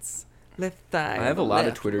dance. Left thigh. I have a on the lot of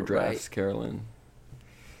left, Twitter right. drafts, Carolyn.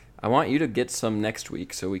 I want you to get some next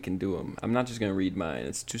week so we can do them. I'm not just going to read mine.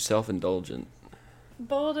 It's too self-indulgent.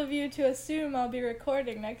 Bold of you to assume I'll be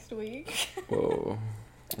recording next week. Whoa.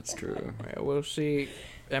 That's true. Well, we'll see.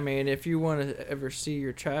 I mean, if you want to ever see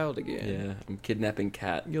your child again, Yeah, I'm kidnapping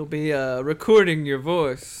Cat. you'll be recording your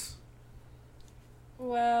voice.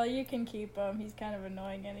 Well, you can keep him. He's kind of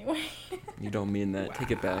annoying anyway. You don't mean that.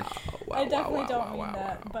 Take it back. I definitely don't mean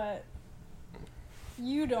that, but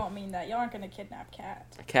you don't mean that. Y'all aren't gonna kidnap Cat.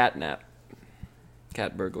 Catnap.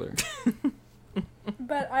 Cat burglar.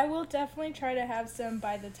 But I will definitely try to have some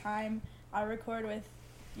by the time I record with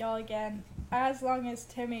y'all again. As long as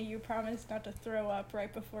Timmy, you promise not to throw up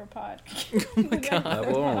right before pod. Oh my God. I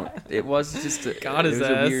won't. It was just a, God it his was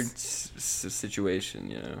a ass. weird situation,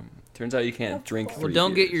 you know. Turns out you can't Of drink course. 3 Well,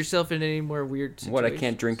 don't get beers. yourself in any more weird situations. What, I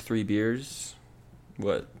can't drink 3 beers?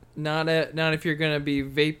 What? Not if you're gonna be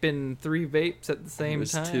vaping 3 vapes at the It same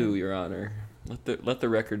was time. 2, Your Honor. Let the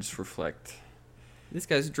records reflect. This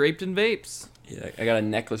guy's draped in vapes. Yeah, I got a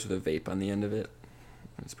necklace with a vape on the end of it.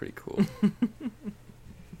 That's pretty cool.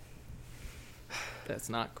 That's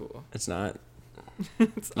not cool. It's not.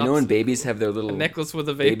 It's You know when opposite babies cool. have their A little necklace with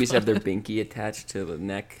a vape. babies have on their it. binky attached to the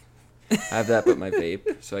neck? I have that but my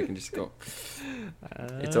vape, so I can just go.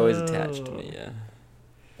 It's always attached to me, yeah.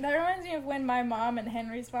 That reminds me of when my mom and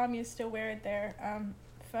Henry's mom used to wear their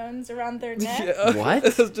phones around their neck. Yeah, What?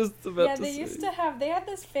 I was just about Yeah, to they say. used to have. They had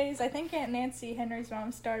this phase. I think Aunt Nancy, Henry's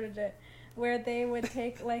mom, started it, where they would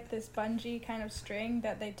take like this bungee kind of string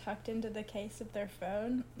that they tucked into the case of their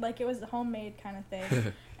phone, like it was a homemade kind of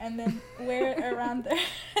thing, and then wear it around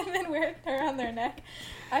their neck.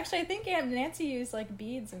 Actually, I think Aunt Nancy used like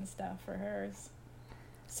beads and stuff for hers.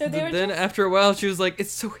 So they But would then just, after a while, she was like,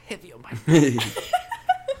 "It's so heavy on my.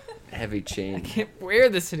 Heavy I chain. can't wear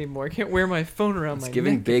this anymore. I can't wear my phone around It's my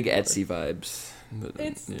giving neck big anymore." Etsy vibes. But,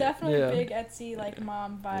 It's yeah. definitely Yeah. big Etsy like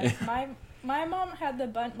mom vibe. My mom had the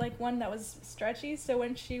one that was stretchy, so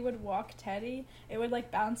when she would walk Teddy, it would like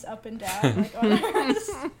bounce up and down like on hers.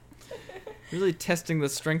 Really testing the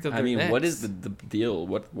strength of I their mean, what necks. is the deal?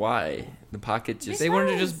 Why? The pocket just... They wanted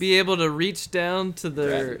to Because- just be able to reach down to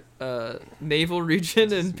their navel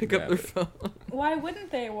region and Just pick up grab their it. phone. Why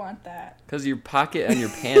wouldn't they want that? Because your pocket and your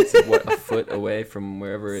pants is, what, a foot away from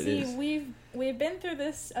wherever it See, is? we've been through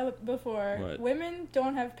this before. What? Women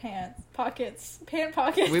don't have pant pockets.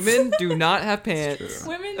 Women do not have pants. true.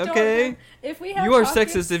 Women don't. Okay. Have, if we have You are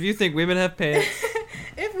pockets, sexist if you think women have pants.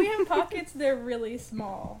 If we have pockets, they're really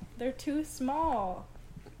small. They're too small.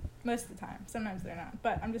 Most of the time. Sometimes they're not.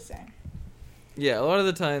 But I'm just saying. Yeah, a lot of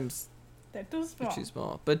the times They're too they're small. too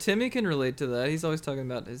small. But Timmy can relate to that. He's always talking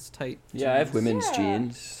about his tight. Yeah, I have jeans. women's Yeah.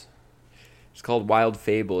 jeans. It's called Wild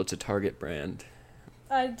Fable. It's a Target brand.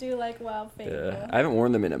 I do like Wild Fable. Yeah, I haven't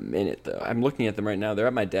worn them in a minute though. I'm looking at them right now. They're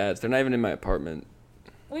at my dad's. They're not even in my apartment.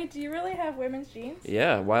 Wait, do you really have women's jeans?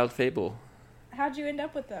 Yeah, Wild Fable. How'd you end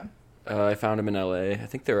up with them? I found them in L.A. I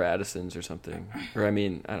think they were Addison's or something. Or I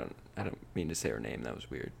mean, I don't mean to say her name. That was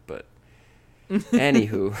weird. But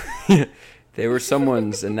anywho, they were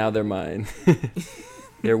someone's and now they're mine.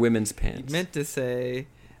 They're women's You pants. meant to say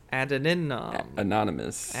Adoninom.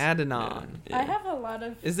 Anonymous. Adonon. Yeah. I have a lot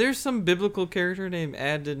of. Is there some biblical character named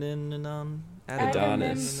Adoninon?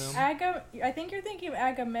 Adonis. I think you're thinking of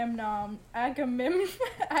Agamemnon. Agamemnon.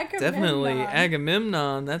 Definitely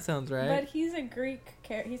Agamemnon. That sounds right. But he's a Greek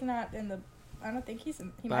character. He's not in the. I don't think he's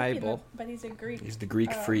in. He might be in the, Bible. but he's a Greek. He's the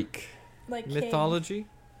Greek freak. Like king. Mythology.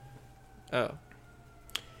 Oh.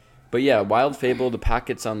 But yeah, Wild Fable, the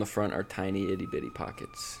pockets on the front are tiny itty bitty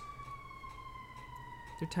pockets.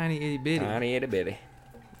 They're tiny itty bitty. Tiny itty bitty.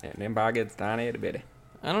 And them pockets, tiny itty bitty.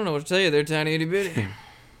 I don't know what to tell you. They're tiny itty bitty.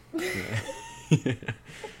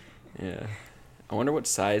 Yeah. I wonder what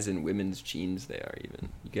size in women's jeans they are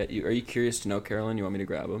even. Are you curious to know, Carolyn? You want me to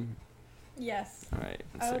grab them? Yes. All right.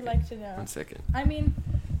 I would like to know. 1 second. I mean,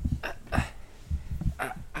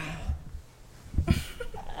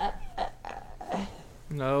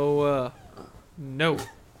 No. No.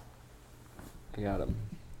 I got them.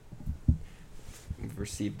 We've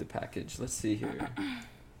received the package. Let's see here.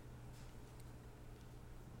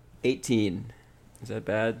 18. Is that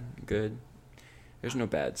bad? Good. There's no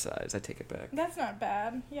bad size. I take it back. that's not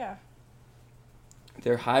bad. Yeah.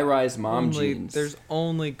 They're high-rise mom only, jeans. There's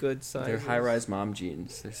only good sizes. They're high-rise mom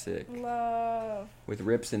jeans. They're sick. Love. With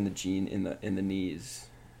rips in the knees.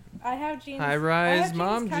 I have jeans. High I rise have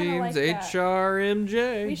mom kinda jeans. like that.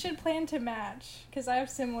 HRMJ. We should plan to match because I have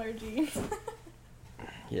similar jeans.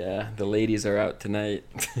 Yeah, the ladies are out tonight.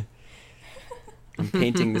 I'm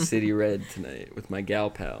painting the city red tonight with my gal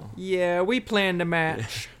pal. Yeah, we plan to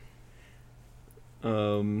match.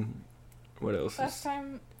 What else? Last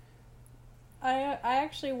time, I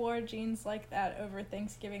actually wore jeans like that over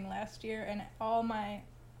Thanksgiving last year, and all my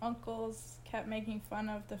uncles kept making fun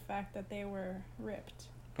of the fact that they were ripped.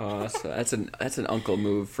 Oh, so that's an uncle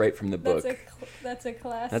move right from the book. That's a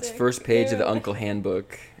classic. That's first page of the Ew. uncle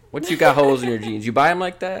handbook. What you got holes in your jeans? You buy them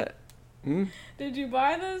like that? Hmm? Did you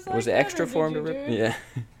buy those? Like Was it that, extra or for him did to you rip? do it? Yeah.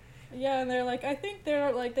 Yeah, and they're like, I think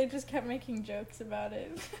they're like, they just kept making jokes about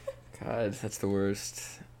it. God, that's the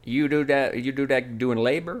worst. You do that? You do that doing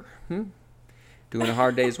labor? Doing a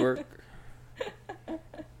hard day's work?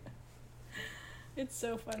 It's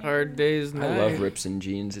so funny. Hard day's night. I love rips in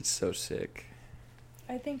jeans. It's so sick.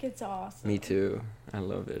 I think it's awesome. Me too. I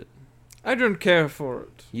love it. I don't care for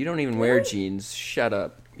it. You don't even wear Really? jeans. Shut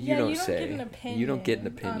up. Yeah, don't you don't say. get an opinion. You don't get an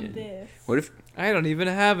On opinion. this. What if I don't even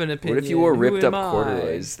have an opinion. What if you wore Who ripped up am I?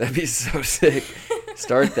 corduroys? That'd be so sick.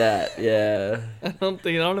 Start that. Yeah. I don't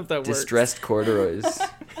know if that works. Distressed corduroys.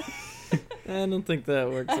 I don't think that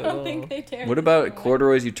works I at don't all. think they tear. What about anyone.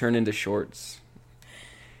 corduroys you turn into shorts?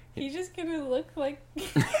 He's just gonna look like.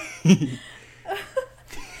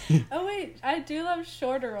 Oh wait, I do love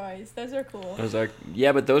shorteroys. Those are cool. Those are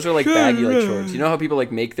but those are like baggy like shorts. You know how people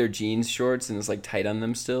like make their jeans shorts and it's like tight on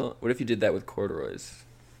them still? What if you did that with corduroys?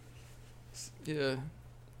 Yeah,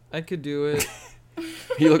 I could do it.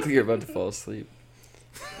 You look like you're about to fall asleep.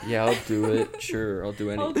 Yeah, I'll do it. Sure, I'll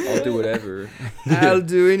do I'll do I'll do it. whatever. I'll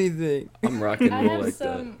do anything. I'm rock and I roll have like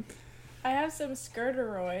some. I have some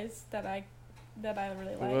skirteroys that I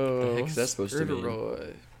really like. Whoa, The heck's that supposed to mean?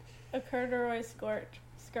 Skirteroy. A corduroy skirt.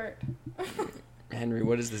 that. Henry,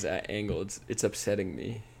 what is this angle? It's upsetting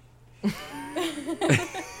me.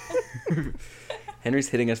 Henry's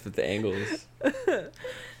hitting us with the angles.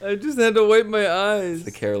 I just had to wipe my It's eyes.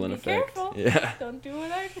 the Carolyn Be effect. careful. Yeah. Don't do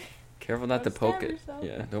what I. Careful not Don't to poke stab it. yourself.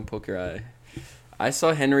 Yeah, don't poke your eye. I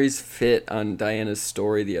saw Henry's fit on Diana's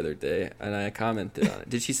story the other day, and I commented on it.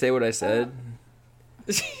 Did she say what I said?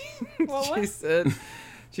 What?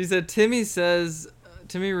 She said Timmy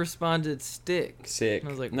responded stick. Sick. And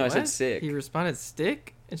I was like, no, what? I said sick. He responded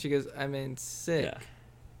stick? And she goes, I mean sick. Yeah.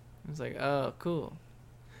 I was like, oh, cool.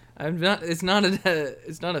 It's not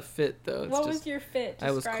a fit though. It's What just, was your fit?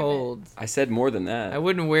 I was Describe cold. I said more than that. I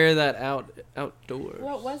wouldn't wear that outdoors. It.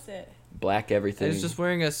 What was it? Black I everything. was just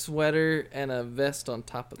wearing a sweater and a vest on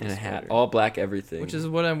top of the and a sweater. hat. All black everything. Which is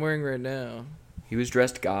what I'm wearing right now. He was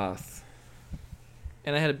dressed goth.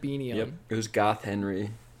 And I had a beanie Yep. on. It was goth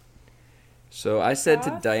Henry. So I said to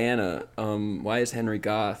Goth? Diana, why is Henry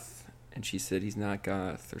goth? And she said he's not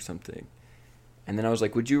goth or something. And then I was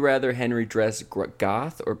like, would you rather Henry dress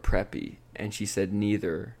goth or preppy? And she said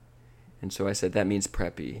neither. And so I said, that means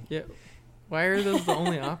preppy. Yeah. Why are those the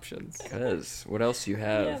only options? Because what else do you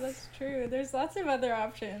have? Yeah, that's true. There's lots of other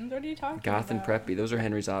options. What are you talking about? Goth and preppy. Those are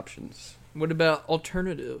Henry's options. What about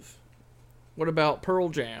alternative? What about Pearl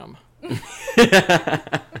Jam?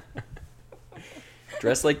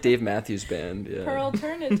 Dress like Dave Matthews Band. Yeah. Per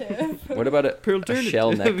alternative. What about a Pearlternative,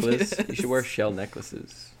 shell necklace? yes. You should wear shell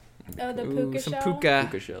necklaces. Oh, the Ooh, puka some shell? puka.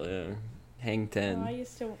 Puka shell, yeah. Hang Oh, 10.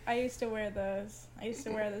 I used to wear those. I used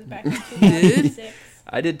to wear those back in did? 2006.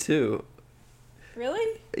 I did too.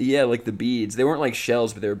 Really? Yeah, like the beads. They weren't like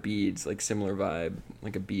shells, but they were beads. Like similar vibe.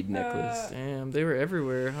 Like a bead necklace. Damn, they were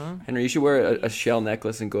everywhere, huh? Henry, you should wear a shell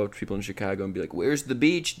necklace and go up to people in Chicago and be like, where's the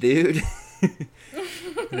beach, dude?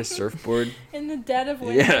 And a surfboard. In the dead of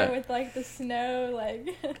winter Yeah. with like the snow,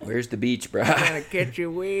 like. Where's the beach, bro? Trying to catch a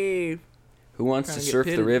wave. Who wants Trying to to get surf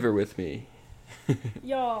the pitted. river with me?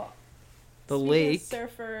 Y'all. The speaking lake. of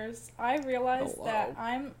surfers, I realized Oh, that wow.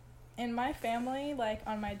 I'm in my family, like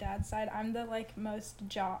on my dad's side, I'm the like most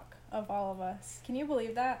jock of all of us. Can you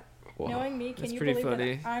believe that? Wow. Knowing me, can That's you pretty believe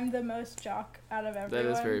funny. that I'm the most jock out of everyone?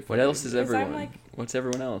 That is very What funny. else is Because I'm, everyone? like- What's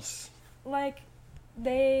everyone else? Like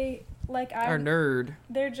they like Our I'm nerd.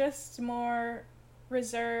 they're just more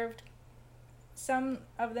reserved. Some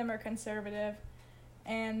of them are conservative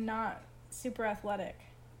and not super athletic.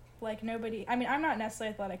 Like nobody, I mean, I'm not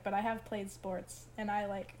necessarily athletic, but I have played sports and I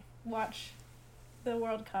like watch the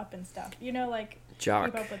World Cup and stuff. You know, like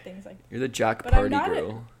Jock. keep up with things like. You're the jock But I'm party not a-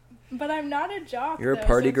 girl. But I'm not a jock. You're a though,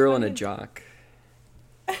 party so it's girl and a funny- jock.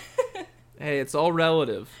 Hey, it's all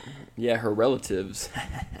relative. Yeah, her relatives.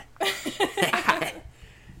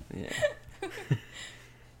 Yeah.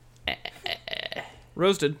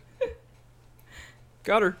 Roasted.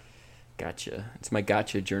 Got her. Gotcha. It's my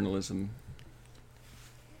gotcha journalism.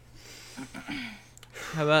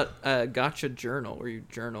 How about a gotcha journal, where you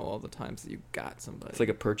journal all the times that you got somebody? It's like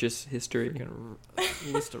a purchase history. freaking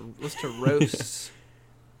list of roasts.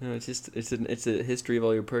 No, it's just it's a history of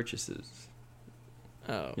all your purchases.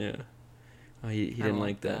 Oh, Yeah. Oh, he I didn't don't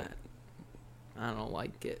like that. I don't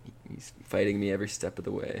like it. He's fighting me every step of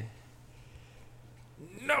the way.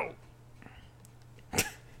 No.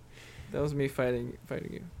 That was me fighting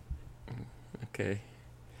you.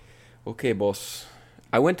 Okay, boss.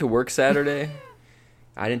 I went to work Saturday.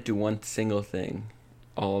 I didn't do one single thing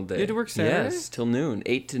all day. You had to work Saturday? Yes, till noon,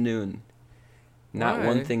 8 to noon. Not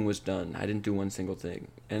one Why? thing was done. I didn't do one single thing.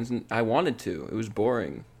 And I wanted to. It was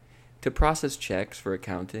boring. To process checks for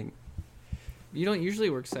accounting. You don't usually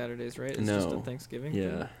work Saturdays, right? It's just a No. Thanksgiving Yeah.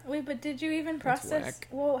 thing? Wait, but did you even That's process? whack.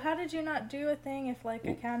 Well, how did you not do a thing if like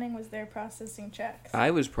accounting was there processing checks?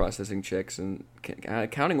 I was processing checks and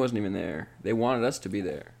accounting wasn't even there. They wanted us to be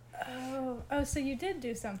there. Oh, so you did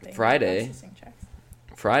do something. Friday. Processing checks.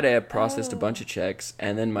 Friday I processed a Oh. bunch of checks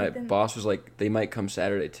and then my But then- boss was like, they might come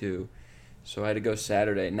Saturday too. So I had to go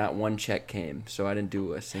Saturday. Not one check came. So I didn't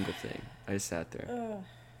do a single thing. I just sat there. Ugh.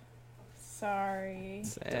 Sorry.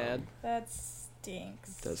 Sad. That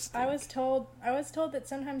stinks. It does I was told that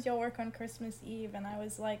sometimes you'll work on Christmas Eve, and I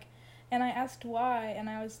was like, and I asked why, and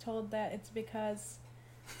I was told that it's because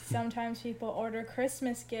sometimes people order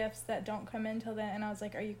Christmas gifts that don't come in till then, and I was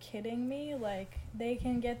like, are you kidding me? Like, they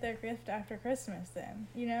can get their gift after Christmas then,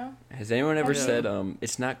 you know? Has anyone ever Yeah. said,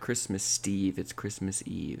 it's not Christmas Steve, it's Christmas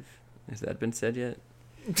Eve? Has that been said yet?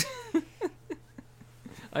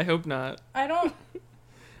 I hope not. I don't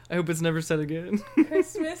I hope it's never said again.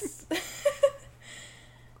 Christmas.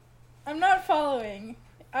 I'm not following.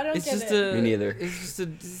 I don't It's get just it. a. Me neither. It's just a.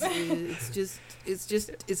 It's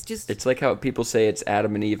just. It's like how people say it's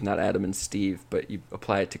Adam and Eve, not Adam and Steve, but you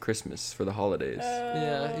apply it to Christmas for the holidays.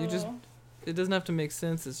 Yeah, you just- Oh. It doesn't have to make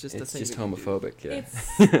sense. It's just a It's thing. just that you do. homophobic, yeah.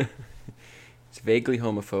 It's It's vaguely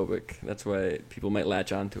homophobic. That's why people might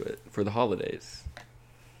latch onto it for the holidays.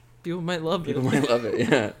 People might love People it. might love it,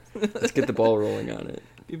 yeah. Let's get the ball rolling on it.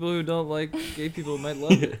 People who don't like gay people might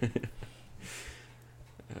love it.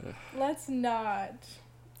 let's not.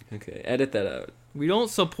 Okay, edit that out. We don't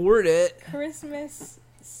support it. Christmas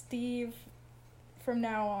Steve from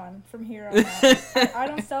now on, from here on out. I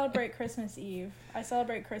don't celebrate Christmas Eve. I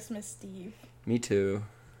celebrate Christmas Steve. Me too.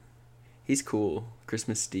 He's cool.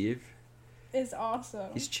 Christmas Steve. Is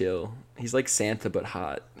awesome. He's chill. He's like Santa but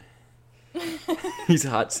hot. He's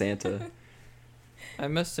hot Santa.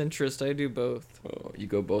 I'm a centrist. I do both. Oh, you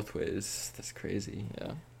go both ways. That's crazy.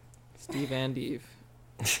 Yeah. Steve and Eve.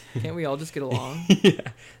 Can't we all just get along? Yeah,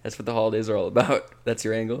 that's what the holidays are all about. That's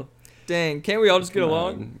your angle. Dang, can't we all just get Come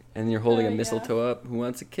along? on. And you're holding a Yeah. mistletoe up. Who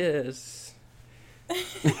wants a kiss?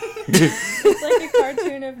 It's like a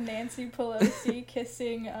cartoon of Nancy Pelosi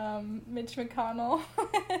kissing Mitch McConnell.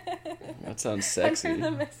 That sounds sexy.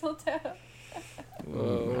 Under the mistletoe.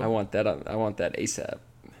 Whoa. I want that. I want that ASAP.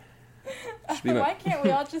 Should be my- Why can't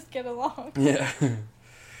we all just get along? Yeah.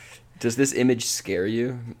 Does this image scare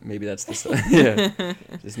you? Maybe that's the yeah.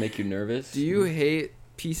 Does this make you nervous? Do you hate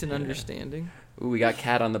peace and Yeah. understanding? Ooh, we got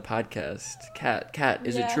Kat on the podcast. Kat,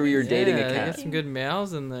 is it Yeah, true you're he's- dating a Yeah, cat? got some good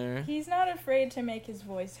mouths in there. He's not afraid to make his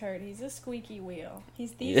voice heard. He's a squeaky wheel.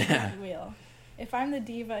 He's the Yeah. squeaky wheel. If I'm the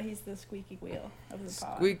diva, he's the squeaky wheel of the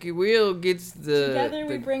pod. Squeaky wheel gets the Together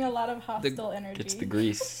we bring a lot of hostile energy. Gets the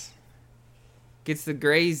grease. gets the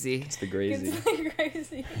grazy. It's the Gets grazy. the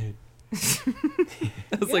crazy.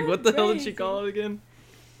 I was like, You're what the hell did she crazy. call it again?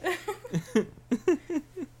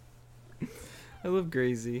 I love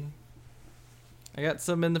Grazy. I got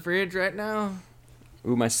some in the fridge right now.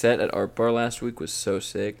 Ooh, my set at Art Bar last week was so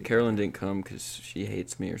sick. Carolyn didn't come because she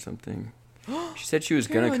hates me or something. She said she was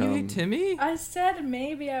Carolyn, gonna you come. hate Timmy? I said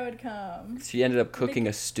maybe I would come. She ended up cooking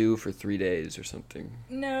a stew for 3 days or something.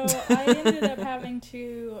 No, I ended up having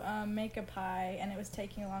to make a pie, and it was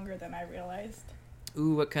taking longer than I realized.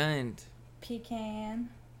 Ooh, what kind? Pecan.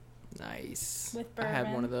 Nice. With I had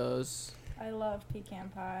one bourbon. of those. I love pecan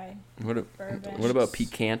pie. What Bourbon. about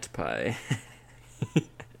piquant pie?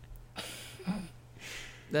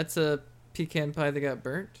 That's a pecan pie that got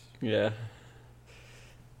burnt. Yeah.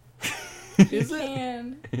 Is it?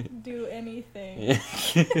 Pecan do anything.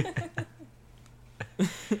 Yeah.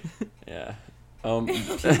 Yeah.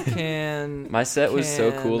 Pecan. My set was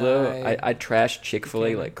so cool though. Can I trashed Chick-fil-A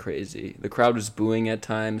Pecan. like crazy. The crowd was booing at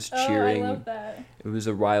times, cheering. Oh, I love that. It was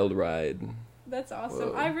a wild ride. That's awesome.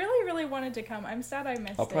 Whoa. I really, really wanted to come. I'm sad I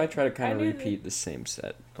missed I'll probably it. try to kind I of knew repeat the same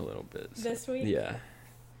set a little bit. so- This week? Yeah.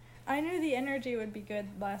 I knew the energy would be good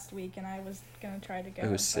last week, and I was gonna try to go. It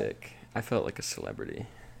was but- sick. I felt like a celebrity.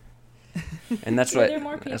 And that's Were what there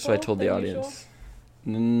more that's what I people told the than audience.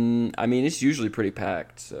 I mean, it's usually pretty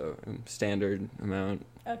packed, so standard amount.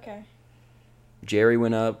 Okay. Jerry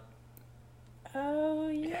went up. Oh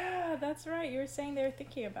yeah, that's right. You were saying they were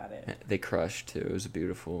thinking about it. They crushed too. It was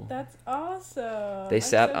beautiful. That's awesome. They I'm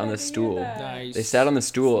sat so on the glad to hear stool. that. Nice. They sat on the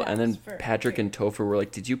stool, and then Snaps for Patrick Jerry. and Topher were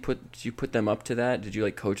like, "Did you put them up to that? Did you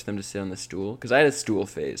like coach them to sit on the stool?" Because I had a stool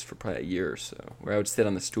phase for probably a year or so, where I would sit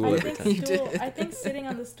on the stool I every think time. You stool, did. I think sitting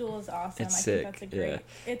on the stool is awesome. It's I sick, think that's a great.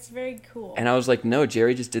 yeah. It's very cool. And I was like, "No,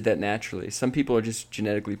 Jerry just did that naturally. Some people are just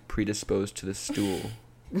genetically predisposed to the stool."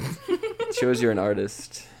 It shows you're an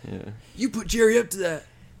artist. Yeah. You put Jerry up to that.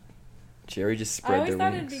 Jerry just I spread always their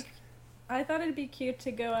thought wings. it'd be. I thought it'd be cute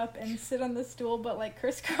to go up and sit on the stool, but like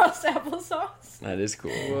crisscross applesauce, That is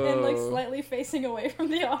cool. and like Whoa. slightly facing away from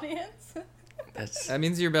the audience. That's That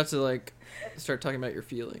means you're about to like start talking about your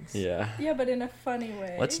feelings. yeah. Yeah, but in a funny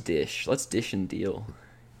way. Let's dish. Let's dish and deal.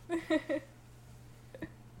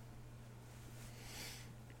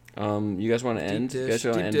 You guys want to Deep end? You dish, guys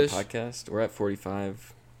want to deep end dish. the podcast? We're at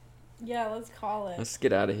 45. Yeah, let's call it. Let's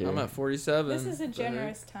get out of here. I'm at 47. This is a brother.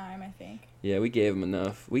 generous time, I think. Yeah, we gave him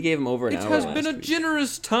enough. We gave him over an It hour has last been a week.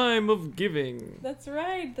 generous time of giving. That's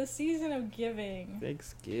right, the season of giving.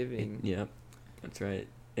 Thanksgiving. Yep, that's right.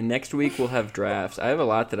 And next week we'll have drafts. I have a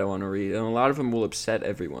lot that I want to read, and a lot of them will upset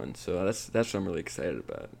everyone. So that's what I'm really excited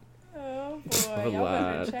about. Oh I boy, have a y'all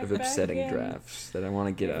better lot check of back upsetting in. drafts that I want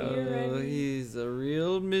to get If out. you're Oh, ready. he's a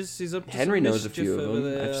real miss. He's up to Henry some knows a mischief few of over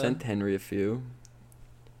them. I've there. sent Henry a few.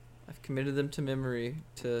 I've committed them to memory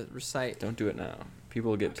to recite. Don't do it now.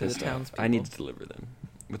 People will get To the pissed off. townspeople. I need to deliver them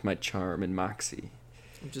with my charm and moxie.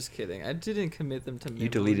 I'm just kidding. I didn't commit them to memory. You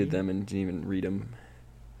deleted them and didn't even read them.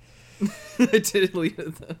 I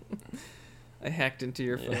deleted them. I hacked into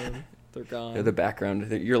your Yeah. phone. They're gone. They're the background.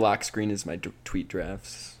 Your lock screen is my tweet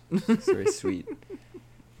drafts. It's very sweet.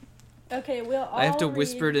 Okay, we'll all I have to read-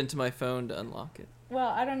 whisper it into my phone to unlock it. Well,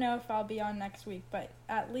 I don't know if I'll be on next week, but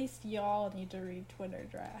at least y'all need to read Twitter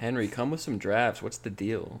drafts. Henry, come with some drafts. What's the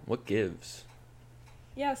deal? What gives?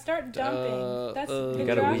 Yeah, start dumping. That's You the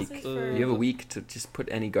got a drafts week. is for You have a week to just put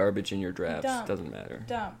any garbage in your drafts. Dump. Doesn't matter.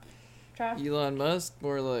 dump. Draft. Elon Musk,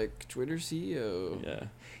 more like Twitter CEO. Yeah.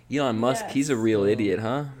 Elon Musk, he's a Yes. real idiot,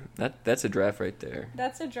 huh? That's a draft right there.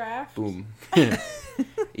 That's a draft. Boom.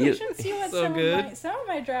 You should see what So some good. of my some of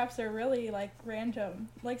my drafts are really like random.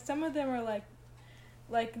 Like some of them are like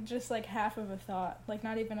just like half of a thought, like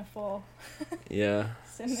not even a full Yeah.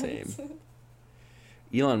 sentence. Same.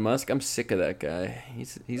 Elon Musk, I'm sick of that guy.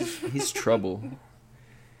 He's trouble.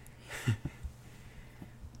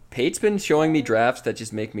 Pate's been showing me drafts that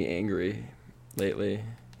just make me angry lately.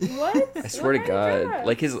 What? I swear to What kind God, of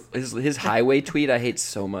drugs? like his highway tweet, I hate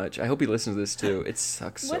so much. I hope he listens to this too. It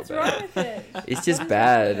sucks so What's bad. wrong with it? It's just What is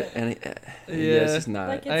bad, wrong with it? and yeah, Yeah. it's just not.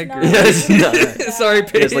 Like, I it's agree. not Yeah, it's really not. Sorry,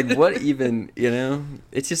 bad. Yeah, it's Peyton. like what even, you know?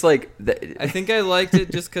 It's just like I think I liked it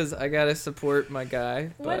just because I gotta support my guy.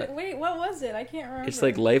 But Wait, what was it? I can't remember. it's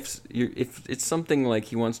like life's. If it's something like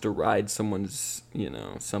he wants to ride someone's,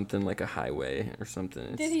 something like a highway or something.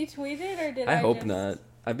 It's, Did he tweet it or did I? I hope just... not.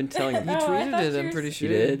 I've been telling he him. Oh, I tweeted thought it. you I'm were pretty s- sure.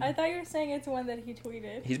 He did? I thought you were saying it's one that he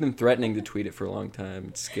tweeted. He's been threatening to tweet it for a long time.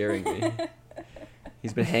 It's scaring me.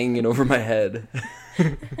 He's been hanging it over my head.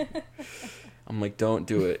 I'm like, don't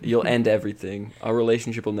do it. You'll end everything. Our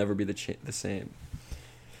relationship will never be the same.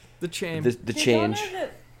 The chain. The Did change. Y'all know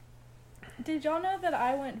did y'all know that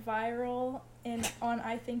I went viral on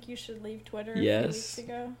I Think You Should Leave Twitter a few Yes. weeks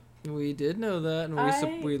ago? We did know that, and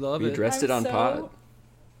I- we love We it. addressed it I'm on so- pod.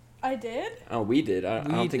 I did? Oh, we did. I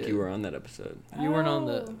We don't think did. you were on that episode. You weren't on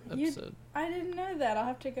the Oh, you- episode. I didn't know that. I'll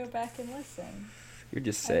have to go back and listen. You're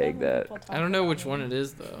just I love saying when that. people talk I don't know about which me. one it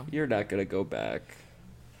is though. You're not gonna go back.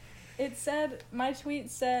 It said, my tweet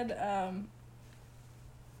said,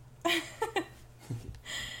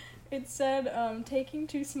 it said, taking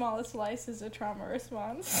too small a slice is a trauma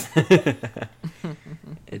response.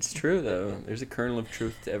 It's true though. There's a kernel of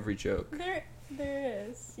truth to every joke. There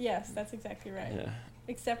is. Yes, that's exactly right. Yeah.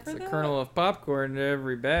 Except for It's a the kernel of popcorn in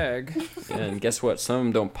every bag. Yeah, and guess what? Some of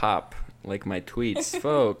them don't pop like my tweets,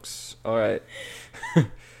 folks. All right.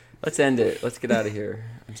 Let's end it. Let's get out of here.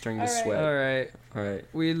 I'm starting to All right. sweat. All right. All right.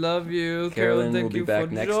 We love you, Carolyn Thank will be you back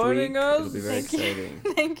for next week. joining us. It'll be very Thank you.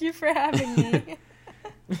 exciting. Thank you for having me.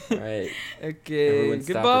 All right. Okay. Everyone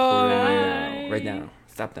stop Goodbye. recording now. Right now.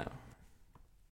 Stop now.